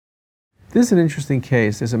This is an interesting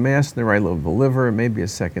case. There's a mass in the right lobe of the liver, maybe a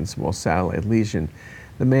second small satellite lesion.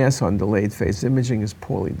 The mass on delayed phase imaging is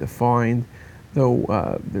poorly defined,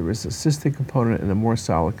 though there is a cystic component and a more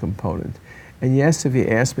solid component. And yes, if you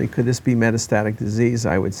ask me, could this be metastatic disease,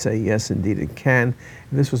 I would say yes, indeed it can.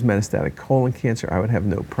 If this was metastatic colon cancer, I would have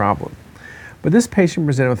no problem. But this patient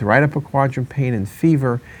presented with right upper quadrant pain and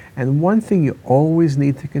fever, and one thing you always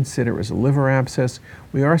need to consider is a liver abscess.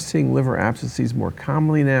 We are seeing liver abscesses more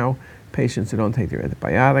commonly now. Patients who don't take their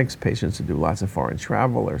antibiotics, patients who do lots of foreign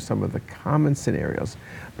travel are some of the common scenarios.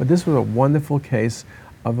 But this was a wonderful case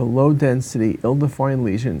of a low density, ill-defined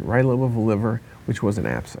lesion, right lobe of the liver, which was an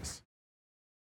abscess.